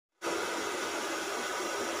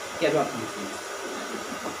Get up.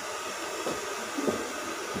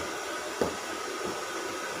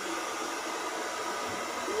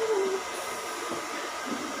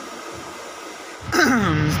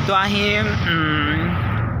 Tua hi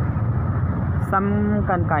sam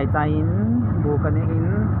kan kai chain bu kan in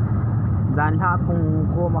jan ha pung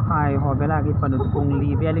ko ma khai ho bela ki panut pung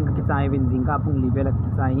li veling ki chai win jing ka pung li bela ki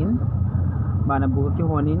chain bana bu ki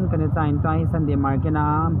honin kan chain tai Sunday market na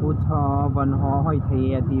bu tho van ho hoi the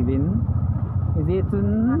ati win is it tun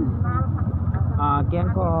kem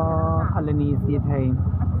ko khalani si thai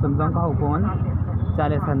samjang ka ho kon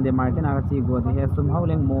chale Sunday market na chi go the sum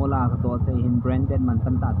hauleng mola ka to the in branded man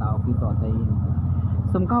tam ta ta ki to the in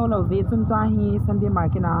sum ka lo vi chun ta hi Sunday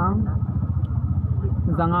market na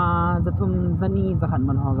zanga zathum zani zakhan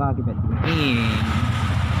man hoga ki bet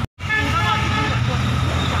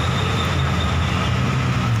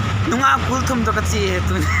nunga kul thum to ka chi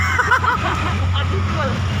tu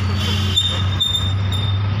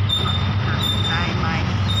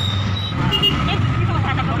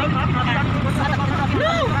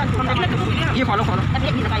ये follow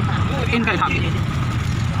इनका था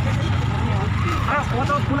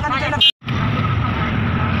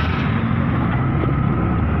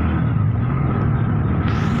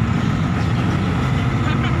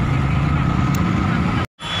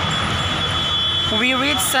We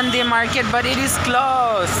reached Sunday market, but it is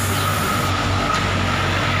closed.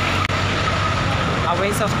 A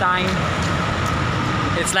waste of time.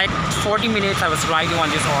 It's like 40 minutes I was riding on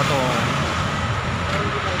this auto.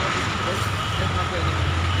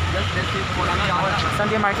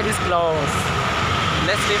 Sunday market is closed.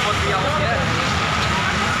 Let's stay for 3 hours here.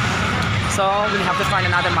 So we'll have to find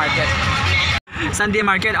another market. Sunday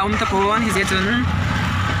market tapon is it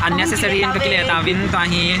unnecessary in the clear tavin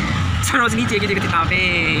tahi Sarojini cheki cheki tape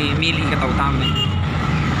mili ka tau tam.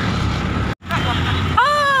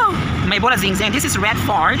 Oh, may bola zing zing. This is red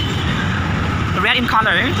Ford. Red in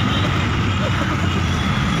color.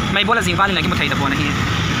 May bola zing valin lagi mo thai tapon nahi.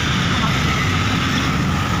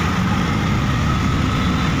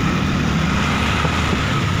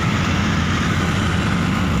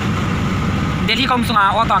 Delhi kom sunga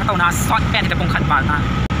auto ka tau na short pen ta pung khat ba ta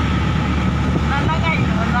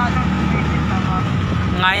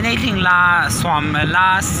ngai nei thing la swam la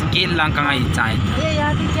skill lang ka ngai chai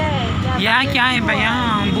ya kya hai bhaiya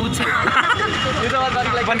bu che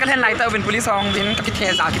ban ka len lai ta ben police ong din ka ki the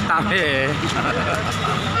sa ki ta pe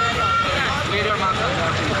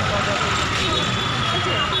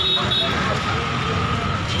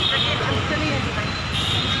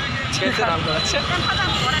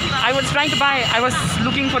I was trying to buy. I was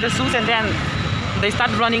looking for the shoes and then they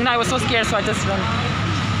started running. Now I was so scared, so I just ran.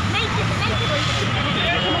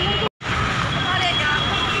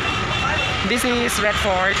 This is Red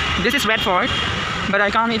Fort. This is Red Fort, but I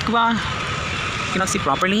cannot see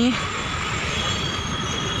properly.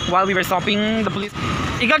 While we were shopping, the police.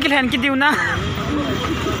 Ikaw kilhan kitiw na.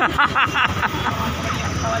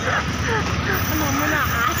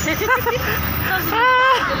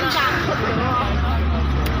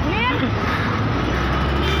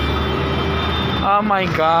 Oh my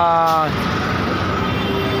God.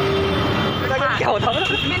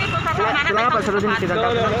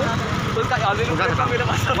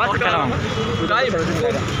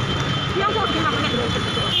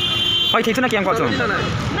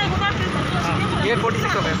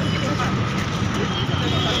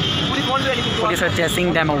 Police are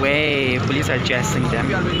chasing them away. Police are chasing them.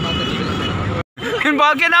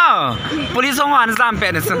 Bakit na? Police ang ano sa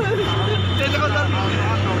ampenes.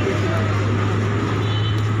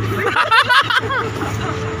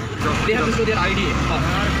 They have to show their ID.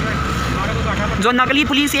 जो नकली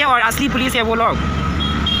police है और असली police है वो लोग.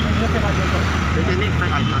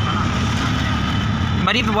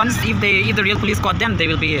 But if the real police caught them, they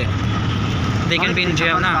can be in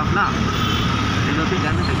jail now.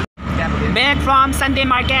 Back from Sunday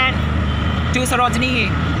market to Sarojini.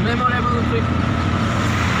 Memorable trip.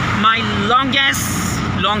 My longest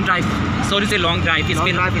long drive. So to say long drive. It's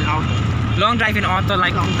been long drive in auto,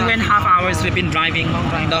 like 2.5 hours we've been driving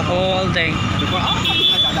the whole day.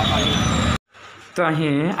 So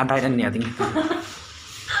here I died and nothing.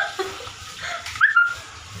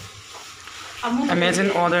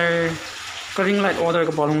 Imagine order ring light order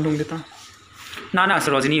ka bolong dung dito. Na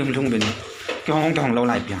Sarojini yung dung bin. Ki hong lo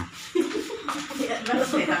lai pia.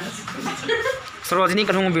 Sarojini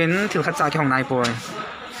ka dung bin til khat cha ki hong nai poi.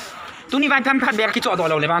 Tu ni vai pam phat ber ki cho do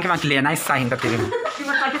lo le bang ki bang ki le nai sai hin ta ti. Ki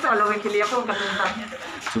ma ki cho lo ki le ko ka dung ta.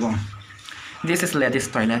 Subong. This is ladies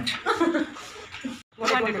toilet.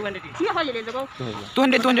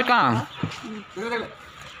 200 ka.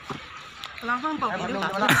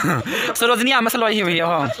 Sarojini masalo hi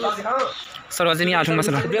ho Sarojini chung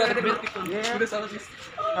masalo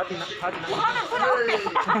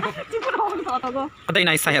Kadai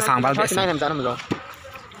nai sai sang bal bes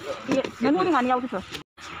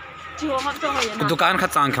दुकान का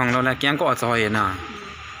चांग खंग लो ना क्या को अच्छा है ना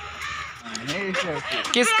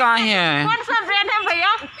किसका है कौन सा ब्रांड है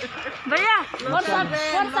भैया भैया कौन सा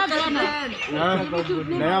ब्रांड है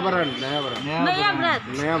नया ब्रांड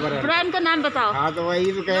ब्रांड का नाम बताओ हाँ तो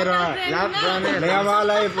वही तो कह रहा है नया माल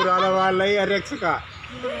है पुराना माल नहीं अरेक्स का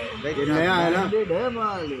नया है ना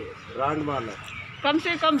ब्रांड माल है कम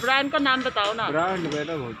से कम ब्रांड का नाम बताओ ना ब्रांड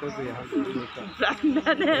बेटा होता तो यहाँ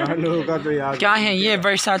ब्रांड होगा तो यहाँ क्या है ये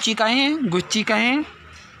वर्साची का है गुच्ची का है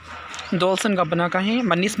डॉल्सन गबना का है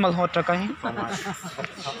मनीष मल्होत्रा का है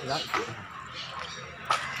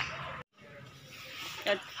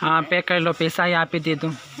हाँ पैक कर लो पैसा यहाँ पे दे दो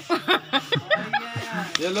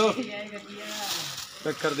ये लो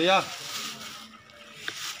पैक कर दिया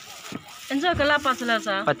Enjoy kala pasla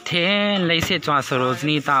sa. Pathen laise chwa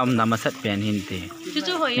Sarojini ta umna masat pen hinte.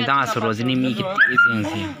 Chuchu hoye. Da Sarojini mi ki tizing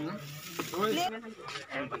thi.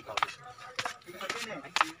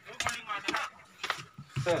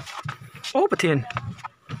 Oh Pathen.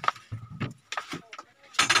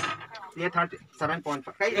 ये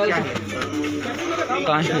 37.5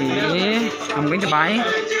 I'm going to buy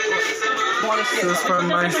shoes for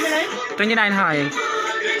my 29 high.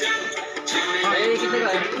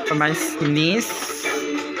 For my niece.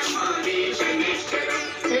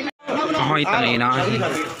 Hỏi tay nó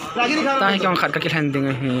tay con khát cái hành tình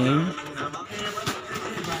này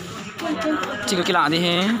chỉ có cái lạ đi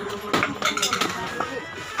hè.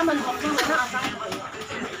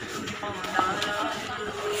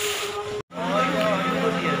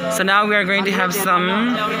 So now we are going to have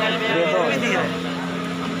some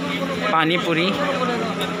pani puri.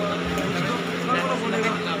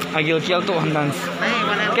 Agil kial to handan.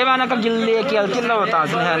 Kaya mana kagil le kial lo ta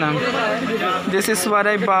na. This is what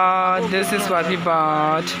I bought. This is what we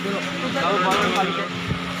bought.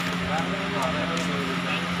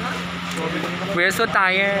 We're so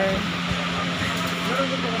tired.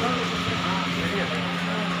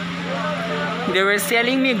 They were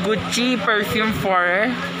selling me Gucci perfume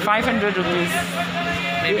for 500 rupees.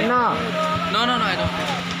 maybe no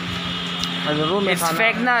I don't. It's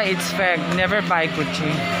fake na, it's fake. Never buy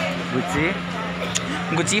Gucci.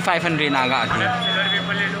 Gucci 500 naga ati.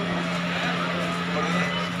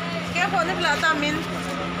 क्या phone खिलाता मिन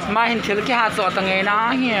Ma hin thil ki ha so ta ngai na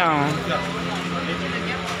hiao.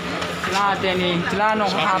 La te ni, la no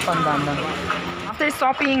ha pan dan dan. After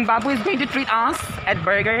shopping, Babu is going to treat us at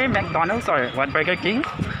McDonald's or what, Burger King?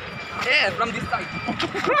 Yeah, from this side.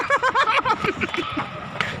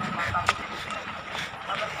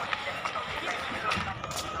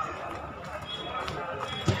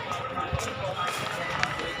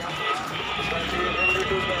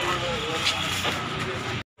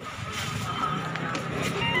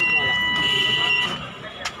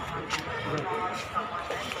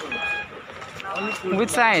 Which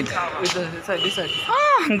side? This side.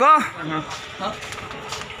 Ah, go.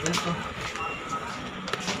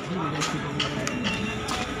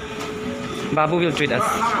 Babu will treat us.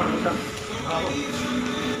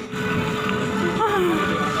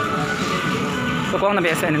 So kung na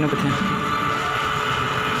biasa ano ba?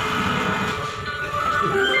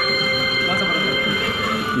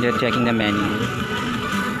 They're checking the menu.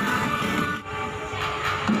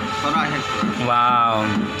 Wow.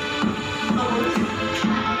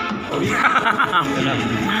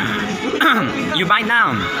 You bite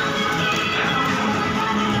now.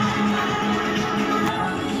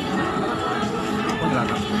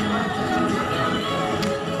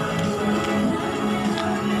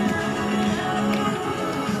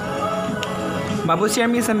 Babu, share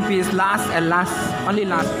me some piece. Last and last. Only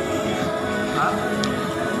last. Huh?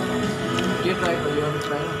 You try. You want to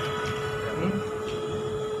try?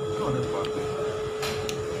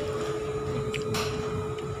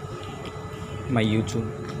 My YouTube.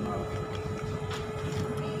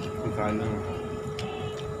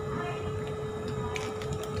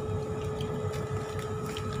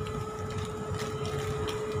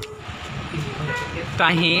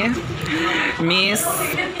 Kahi Miss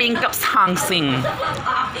Pink of Hang Sing.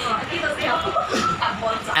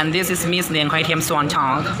 And this is Miss Liang Huai Tiam Swan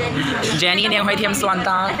Chong. Jenny Liang Huai Tiam Swan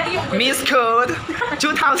Ta. Miss Code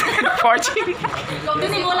 2014.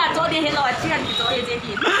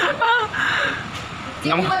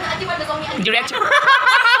 Direct.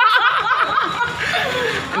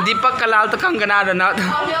 Deepak Kalal to Kangana or not.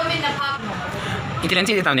 It didn't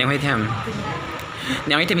see it on Huai Tiam.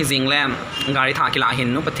 Now it is England. Gari Takila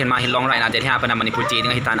hin no, but 10 mile long right now that happened. I'm manipulating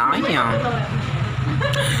it.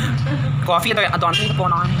 Coffee, I don't think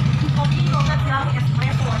upon on.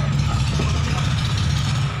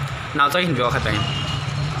 Now so in your happen.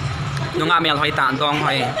 No, I'm a hoi tan dong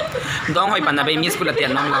hoi. Dong hoi pan a baby school at the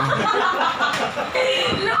end.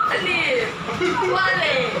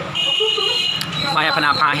 Why happen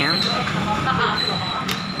up here?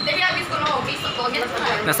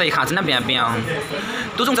 Nasa ikat na biya.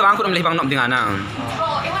 Tusong sa bangko ng libang nom dinga na.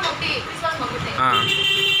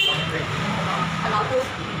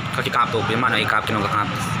 Kakikap to, biya man ay ikap kinong kakap.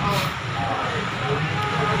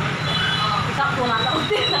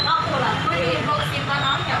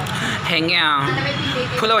 Hang out.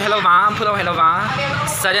 Pulo hello va.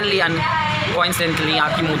 Suddenly and coincidentally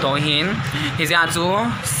api muto hin. His atu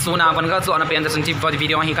suna pan ka so na pen sun tip for the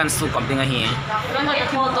video he can su kom dinga hi.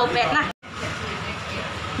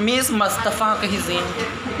 Miss Mustafa ka hizin.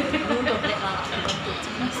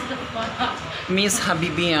 Miss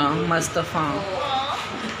Habibia Mustafa.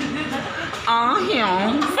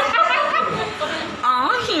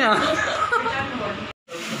 Here.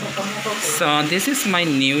 So this is my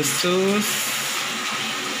new shoes.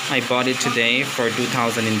 I bought it today for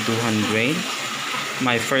 2,200.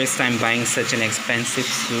 My first time buying such an expensive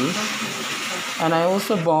shoe. And I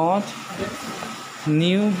also bought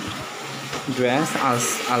new dress.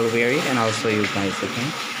 I'll wear it and I'll show you guys, okay?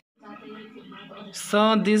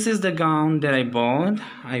 So this is the gown that I bought.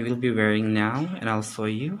 I will be wearing now and I'll show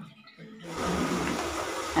you.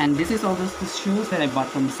 And this is all the shoes that I bought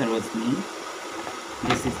from Sarojini.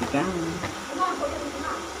 This is the gown.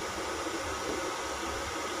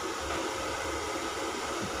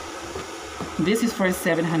 This is for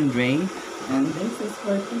 700 and this is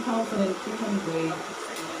for 2,200.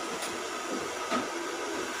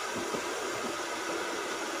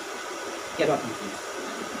 Get up.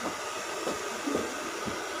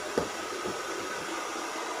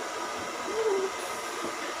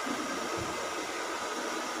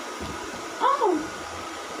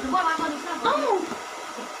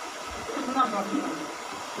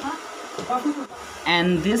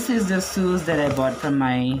 And this is the shoes that I bought from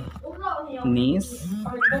my niece,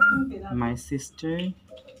 my sister,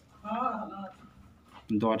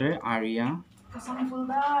 daughter Arya.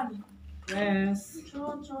 Yes.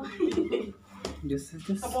 This is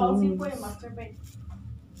the shoes.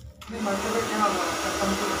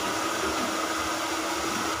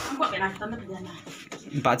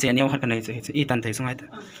 Bà chị nhau hạt này thì ít tàn thấy xong hết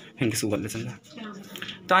hình cái suốt là chân đó.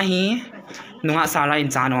 Tại hi nung ạ sala in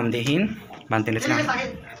cha nom de hin ban tên là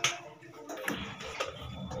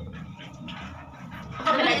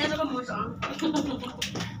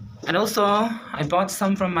And also I bought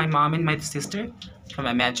some from my mom and my sister from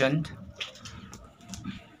Imagined.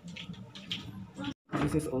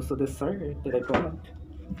 This is also the shirt that I bought.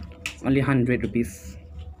 Only 100 rupees.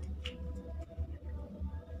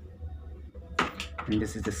 And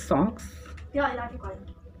this is the socks.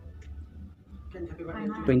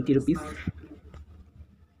 20 rupees.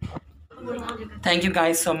 Thank you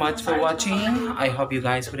guys so much for watching. I hope you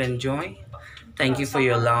guys would enjoy. Thank you for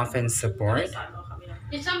your love and support.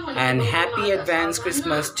 And happy advance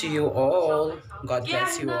Christmas to you all. God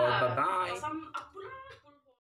bless you all. Bye bye.